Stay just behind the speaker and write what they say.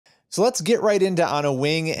So let's get right into On a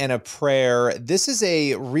Wing and a Prayer. This is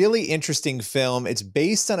a really interesting film. It's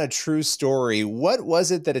based on a true story. What was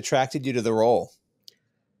it that attracted you to the role?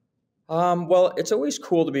 Well, it's always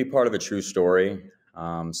cool to be part of a true story.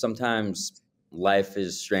 Sometimes life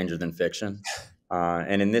is stranger than fiction.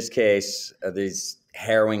 And in this case, these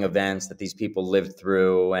harrowing events that these people lived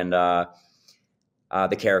through, and the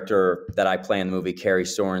character that I play in the movie, Carrie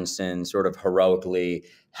Sorensen, sort of heroically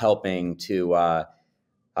helping to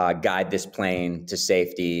guide this plane to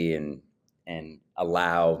safety and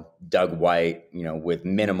allow Doug White, with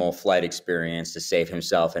minimal flight experience, to save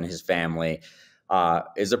himself and his family,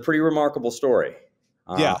 is a pretty remarkable story.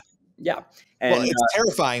 Uh, Yeah. yeah, Well, and it's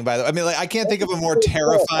terrifying, by the way. I mean, like, I can't think of a more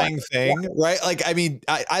terrifying thing, right? Like, I mean,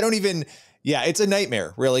 I don't even, yeah, it's a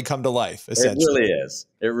nightmare really come to life, it essentially. really is.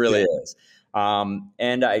 It really is.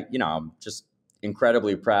 And I'm just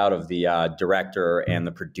incredibly proud of the director and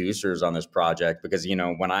the producers on this project because,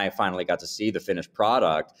 when I finally got to see the finished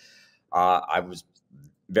product, I was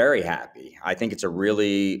very happy. I think it's a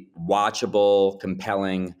really watchable,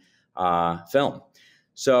 compelling film.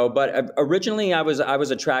 So, but originally I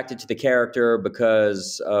was attracted to the character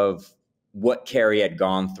because of what Carrie had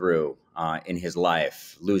gone through in his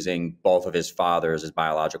life, losing both of his fathers, his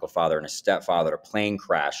biological father and his stepfather, to plane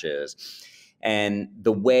crashes. And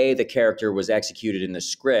the way the character was executed in the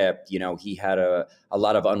script, he had a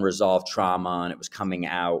lot of unresolved trauma, and it was coming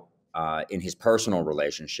out in his personal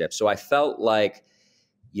relationship. So I felt like,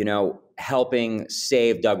 helping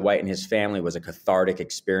save Doug White and his family was a cathartic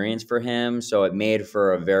experience for him. So it made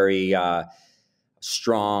for a very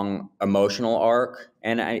strong emotional arc.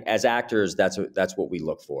 And as actors, that's what we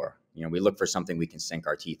look for. We look for something we can sink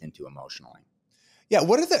our teeth into emotionally. Yeah,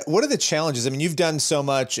 what are the challenges? I mean, you've done so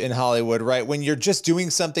much in Hollywood, right? When you're just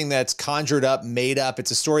doing something that's conjured up, made up,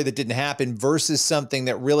 it's a story that didn't happen versus something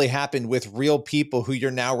that really happened with real people who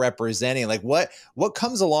you're now representing. Like what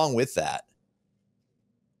comes along with that?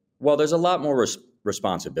 Well, there's a lot more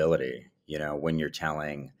responsibility, when you're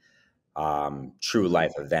telling true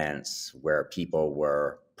life events where people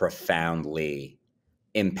were profoundly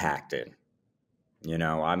impacted.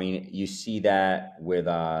 I mean, you see that with,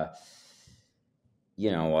 a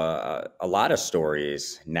lot of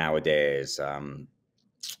stories nowadays,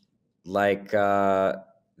 like the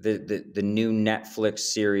new Netflix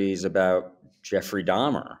series about Jeffrey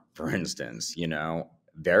Dahmer, for instance.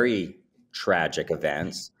 Very tragic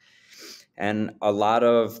events, and a lot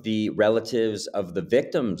of the relatives of the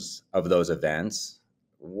victims of those events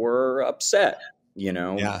were upset,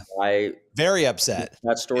 Yeah, by very upset.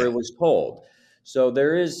 that story Yeah. was told. So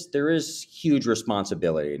there is huge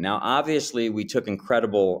responsibility. Now, obviously, we took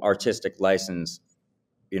incredible artistic license,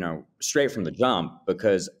 straight from the jump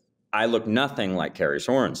because I look nothing like Carrie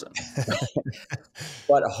Sorensen.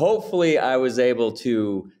 But hopefully, I was able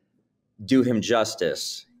to do him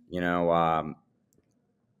justice,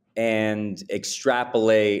 and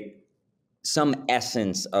extrapolate some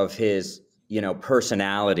essence of his,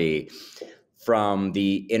 personality from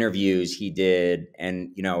the interviews he did,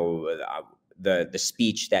 and the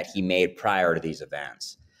speech that he made prior to these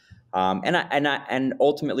events, and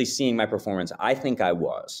ultimately seeing my performance, I think I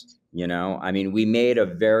was. I mean, we made a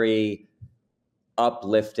very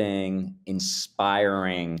uplifting,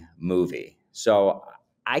 inspiring movie. So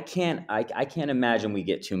I can't imagine we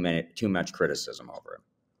get too much criticism over it.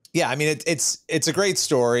 Yeah, I mean it's a great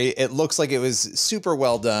story. It looks like it was super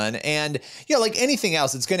well done, and like anything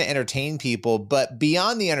else, it's going to entertain people. But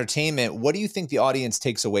beyond the entertainment, what do you think the audience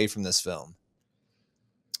takes away from this film?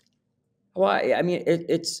 Well, I mean,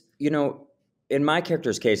 it's in my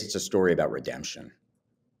character's case, it's a story about redemption.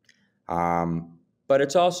 But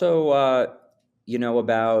it's also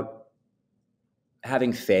about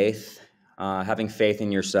having faith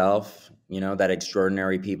in yourself. That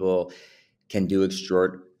extraordinary people can do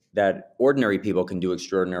that ordinary people can do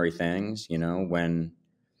extraordinary things. When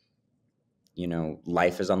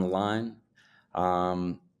life is on the line,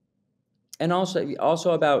 um, and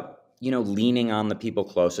also about leaning on the people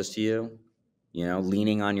closest to you.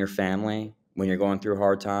 Leaning on your family when you're going through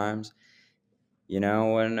hard times.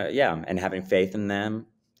 And yeah, and having faith in them.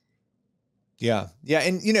 Yeah. Yeah.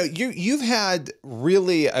 And you've had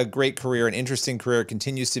really a great career, an interesting career,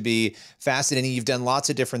 continues to be fascinating. You've done lots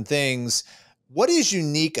of different things. What is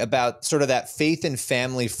unique about sort of that faith and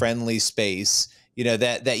family friendly space,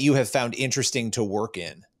 that you have found interesting to work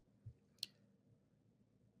in?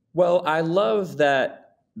 Well, I love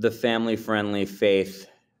that the family friendly faith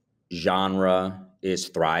genre is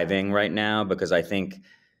thriving right now because I think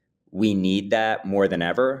we need that more than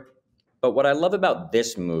ever. But what I love about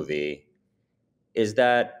this movie is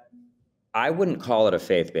that I wouldn't call it a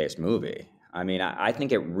faith-based movie. I mean, I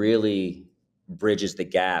think it really bridges the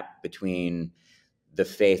gap between the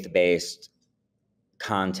faith-based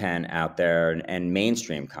content out there and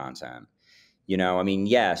mainstream content. I mean,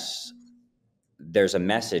 yes, there's a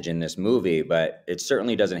message in this movie, but it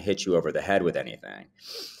certainly doesn't hit you over the head with anything.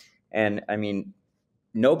 And I mean,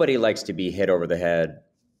 nobody likes to be hit over the head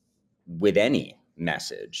with any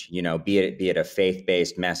message, be it a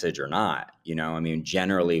faith-based message or not. I mean,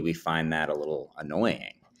 generally we find that a little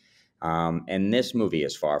annoying. And this movie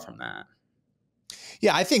is far from that.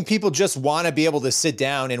 Yeah, I think people just want to be able to sit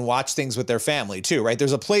down and watch things with their family too, right?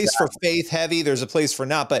 There's a place for faith heavy, there's a place for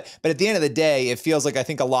not, but at the end of the day, it feels like I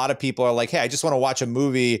think a lot of people are like, hey, I just want to watch a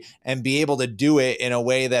movie and be able to do it in a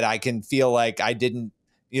way that I can feel like I didn't,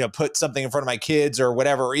 put something in front of my kids or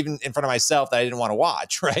whatever, or even in front of myself that I didn't want to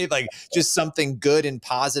watch, right? Like just something good and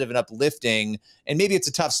positive and uplifting. And maybe it's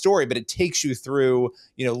a tough story, but it takes you through,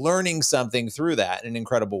 learning something through that in an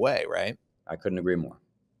incredible way, right? I couldn't agree more.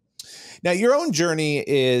 Now, your own journey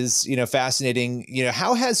is, fascinating.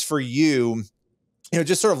 How has for you,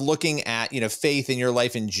 just sort of looking at, faith in your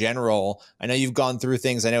life in general, I know you've gone through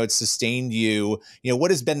things. I know it's sustained you.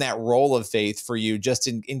 What has been that role of faith for you just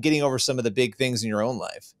in getting over some of the big things in your own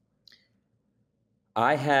life?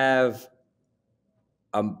 I have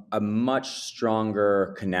a much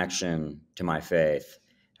stronger connection to my faith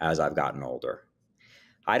as I've gotten older.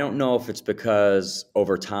 I don't know if it's because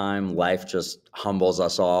over time life just humbles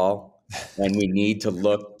us all and we need to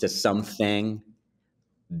look to something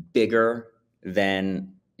bigger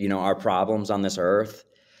than, our problems on this earth.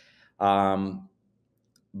 But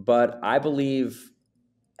I believe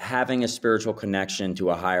having a spiritual connection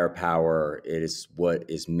to a higher power is what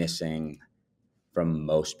is missing from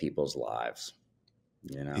most people's lives,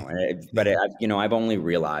 I've only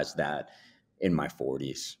realized that in my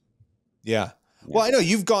 40s. Yeah. Well, I know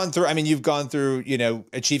you've gone through,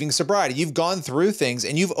 achieving sobriety. You've gone through things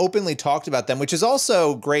and you've openly talked about them, which is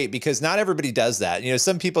also great because not everybody does that.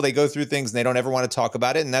 Some people, they go through things and they don't ever want to talk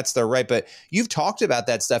about it, and that's their right. But you've talked about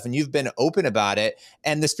that stuff and you've been open about it,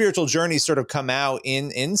 and the spiritual journey sort of come out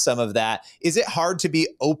in some of that. Is it hard to be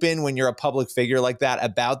open when you're a public figure like that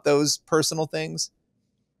about those personal things?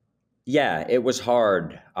 Yeah, it was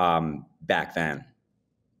hard back then.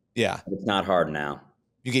 Yeah. It's not hard now.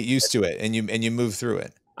 You get used to it and you move through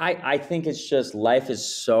it. I think it's just life is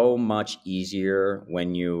so much easier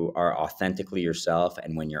when you are authentically yourself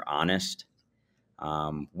and when you're honest.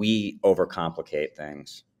 We overcomplicate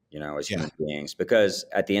things, as human beings, because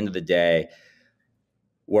at the end of the day,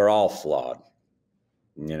 we're all flawed,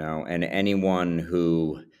 and anyone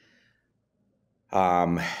who,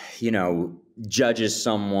 judges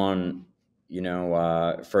someone,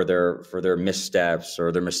 for their missteps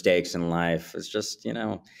or their mistakes in life, it's just,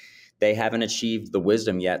 they haven't achieved the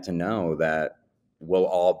wisdom yet to know that we'll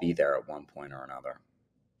all be there at one point or another.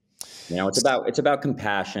 It's about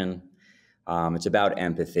compassion. It's about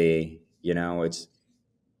empathy.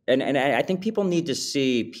 And I think people need to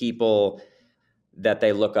see people that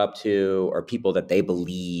they look up to or people that they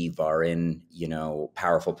believe are in,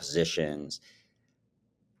 powerful positions,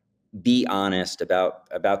 be honest about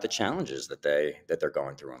the challenges that they're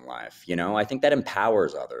going through in life. I think that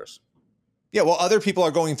empowers others. Yeah, well, other people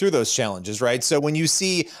are going through those challenges, right? So when you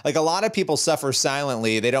see, like, a lot of people suffer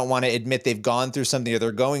silently, they don't want to admit they've gone through something or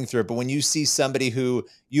they're going through it. But when you see somebody who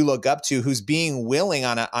you look up to, who's being willing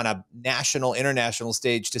on a national, international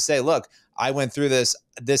stage to say, look, I went through this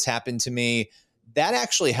happened to me, that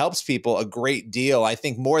actually helps people a great deal. I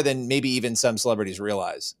think more than maybe even some celebrities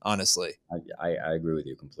realize, honestly. I agree with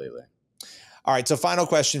you completely. All right. So final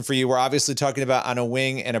question for you. We're obviously talking about On a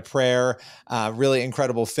Wing and a Prayer, really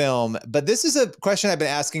incredible film. But this is a question I've been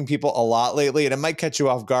asking people a lot lately, and it might catch you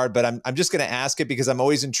off guard, but I'm just going to ask it because I'm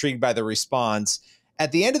always intrigued by the response.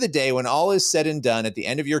 At the end of the day, when all is said and done, at the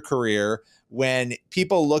end of your career, when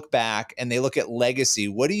people look back and they look at legacy,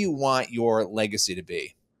 what do you want your legacy to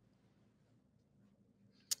be?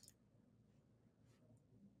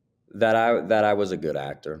 That I was a good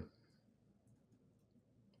actor.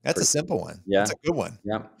 That's a simple one. Yeah. That's a good one.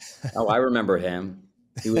 Yeah. Oh, I remember him.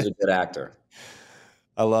 He was a good actor.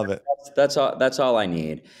 I love it. That's all I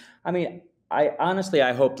need. I mean, I honestly,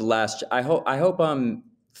 I hope I'm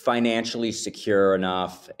financially secure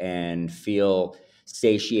enough and feel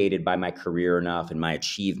satiated by my career enough and my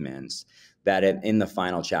achievements that in the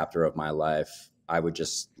final chapter of my life, I would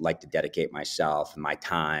just like to dedicate myself and my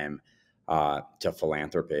time to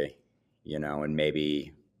philanthropy, and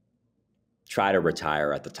maybe try to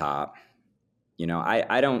retire at the top.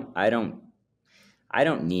 I don't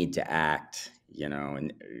need to act,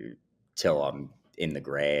 until I'm in the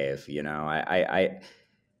grave. I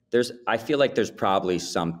feel like there's probably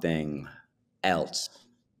something else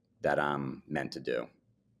that I'm meant to do.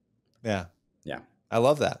 Yeah. Yeah. I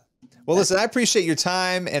love that. Well, listen, I appreciate your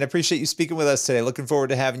time and appreciate you speaking with us today. Looking forward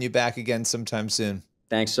to having you back again sometime soon.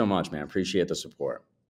 Thanks so much, man. Appreciate the support.